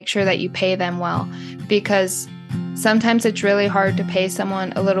sure that you pay them well, because sometimes it's really hard to pay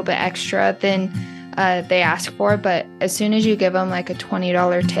someone a little bit extra than they ask for. But as soon as you give them like a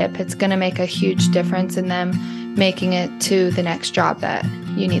 $20 tip, it's going to make a huge difference in them making it to the next job that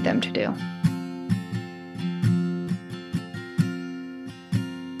you need them to do.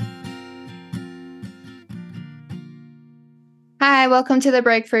 Hi, welcome to the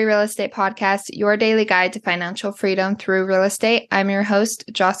Break Free Real Estate Podcast, your daily guide to financial freedom through real estate. I'm your host,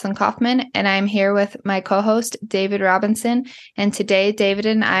 Jocelyn Kaufman, and I'm here with my co-host, David Robinson. And today, David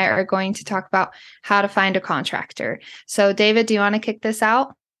and I are going to talk about how to find a contractor. So, David, do you want to kick this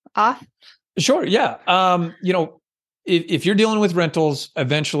off? Sure. Yeah. If you're dealing with rentals,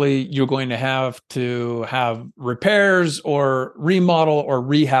 eventually you're going to have repairs or remodel or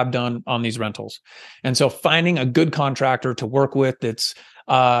rehab done on these rentals. And so finding a good contractor to work with that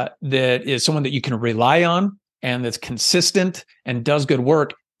is someone that you can rely on and that's consistent and does good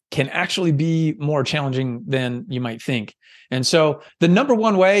work can actually be more challenging than you might think. And so the number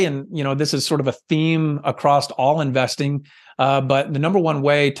one way, and this is sort of a theme across all investing, but the number one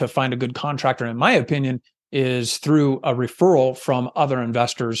way to find a good contractor, in my opinion, is through a referral from other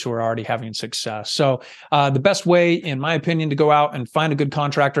investors who are already having success. So the best way, in my opinion, to go out and find a good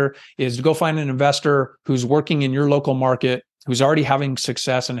contractor is to go find an investor who's working in your local market, who's already having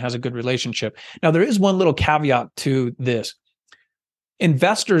success and has a good relationship. Now, there is one little caveat to this.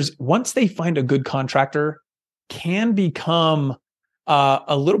 Investors, once they find a good contractor, can become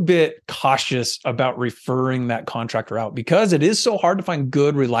a little bit cautious about referring that contractor out because it is so hard to find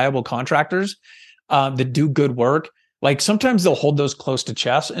good, reliable contractors that do good work. Like sometimes they'll hold those close to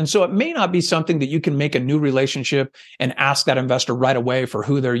chest. And so it may not be something that you can make a new relationship and ask that investor right away for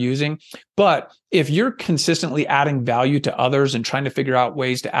who they're using. But if you're consistently adding value to others and trying to figure out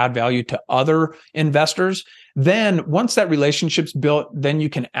ways to add value to other investors, then once that relationship's built, then you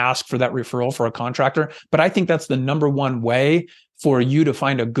can ask for that referral for a contractor. But I think that's the number one way for you to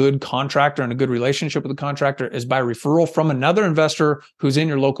find a good contractor and a good relationship with the contractor is by referral from another investor who's in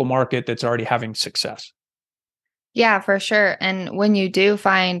your local market that's already having success. Yeah, for sure. And when you do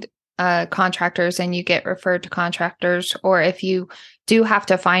find contractors and you get referred to contractors, or if you do have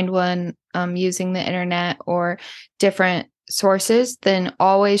to find one using the internet or different sources, then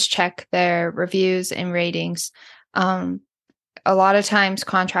always check their reviews and ratings. A lot of times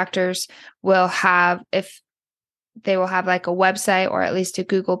contractors will have, they will have like a website or at least a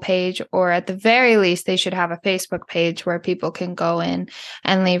Google page, or at the very least, they should have a Facebook page where people can go in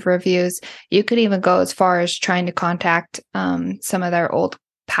and leave reviews. You could even go as far as trying to contact some of their old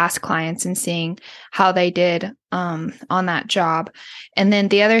past clients and seeing how they did on that job. And then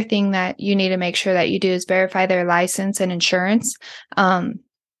the other thing that you need to make sure that you do is verify their license and insurance.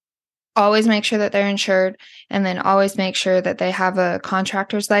 Always make sure that they're insured, and then always make sure that they have a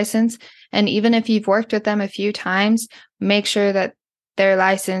contractor's license. And even if you've worked with them a few times, make sure that their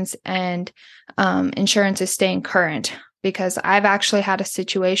license and insurance is staying current. Because I've actually had a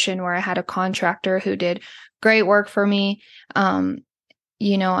situation where I had a contractor who did great work for me, and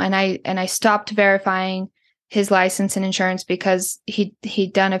I stopped verifying his license and insurance because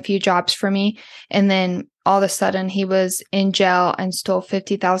he'd done a few jobs for me, and then all of a sudden he was in jail and stole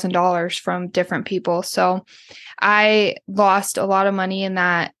 $50,000 from different people. So I lost a lot of money in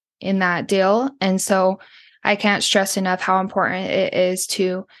that deal. And so I can't stress enough how important it is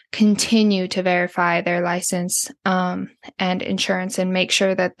to continue to verify their license and insurance and make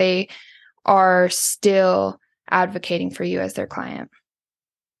sure that they are still advocating for you as their client.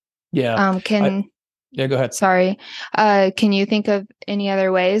 Yeah. Yeah, go ahead. Sorry. Can you think of any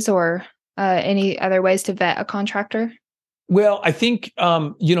other ways or any other ways to vet a contractor? Well, I think,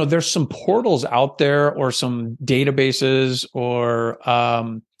 there's some portals out there or some databases or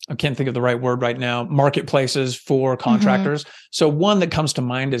I can't think of the right word right now, marketplaces for contractors. Mm-hmm. So one that comes to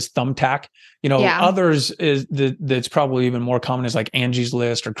mind is Thumbtack. Others is that's probably even more common is like Angie's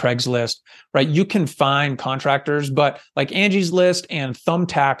List or Craigslist, right? You can find contractors, but like Angie's List and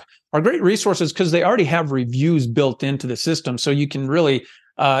Thumbtack are great resources because they already have reviews built into the system. So you can really,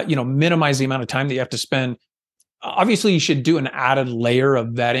 minimize the amount of time that you have to spend. Obviously, you should do an added layer of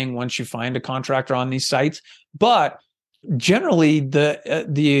vetting once you find a contractor on these sites, but generally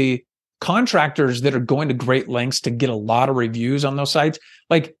the contractors that are going to great lengths to get a lot of reviews on those sites,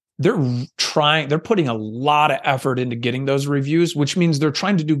 like they're putting a lot of effort into getting those reviews, which means they're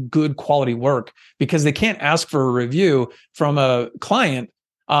trying to do good quality work because they can't ask for a review from a client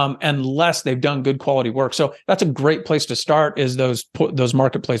unless they've done good quality work. So that's a great place to start is those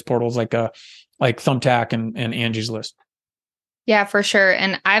marketplace portals like Thumbtack and Angie's List. Yeah, for sure.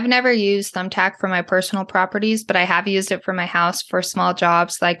 And I've never used Thumbtack for my personal properties, but I have used it for my house for small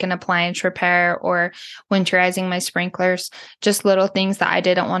jobs like an appliance repair or winterizing my sprinklers, just little things that I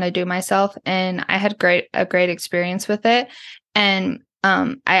didn't want to do myself. And I had a great experience with it. And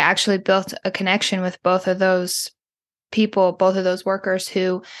I actually built a connection with both of those people, both of those workers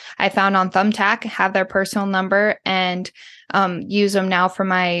who I found on Thumbtack, have their personal number, and use them now for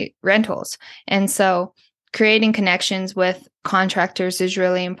my rentals. And so creating connections with contractors is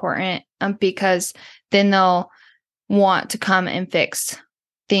really important because then they'll want to come and fix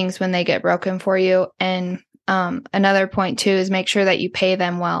things when they get broken for you. And another point too is make sure that you pay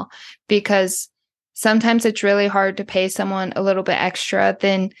them well, because sometimes it's really hard to pay someone a little bit extra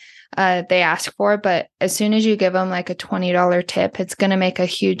than they ask for. But as soon as you give them like a $20 tip, it's going to make a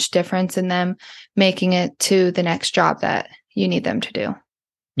huge difference in them making it to the next job that you need them to do.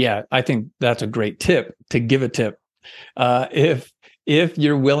 Yeah, I think that's a great tip, to give a tip. If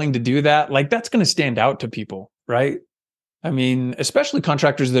you're willing to do that, like that's going to stand out to people, right? I mean, especially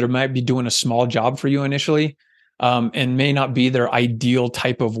contractors that might be doing a small job for you initially, and may not be their ideal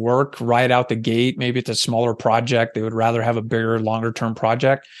type of work right out the gate. Maybe it's a smaller project. They would rather have a bigger, longer term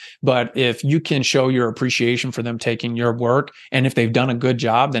project. But if you can show your appreciation for them taking your work, and if they've done a good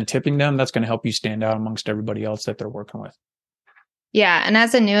job, then tipping them, that's going to help you stand out amongst everybody else that they're working with. Yeah. And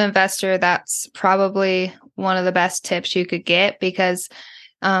as a new investor, that's probably one of the best tips you could get, because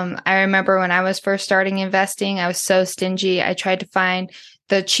I remember when I was first starting investing, I was so stingy. I tried to find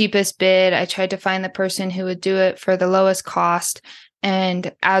the cheapest bid. I tried to find the person who would do it for the lowest cost.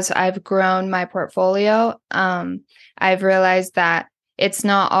 And as I've grown my portfolio, I've realized that it's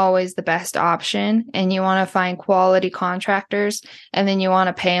not always the best option. And you want to find quality contractors, and then you want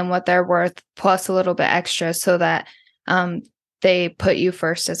to pay them what they're worth plus a little bit extra so that they put you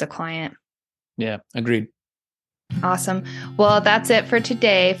first as a client. Yeah, agreed. Awesome. Well, that's it for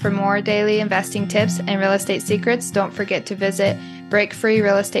today. For more daily investing tips and real estate secrets, don't forget to visit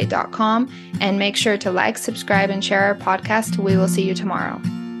breakfreerealestate.com and make sure to like, subscribe, and share our podcast. We will see you tomorrow.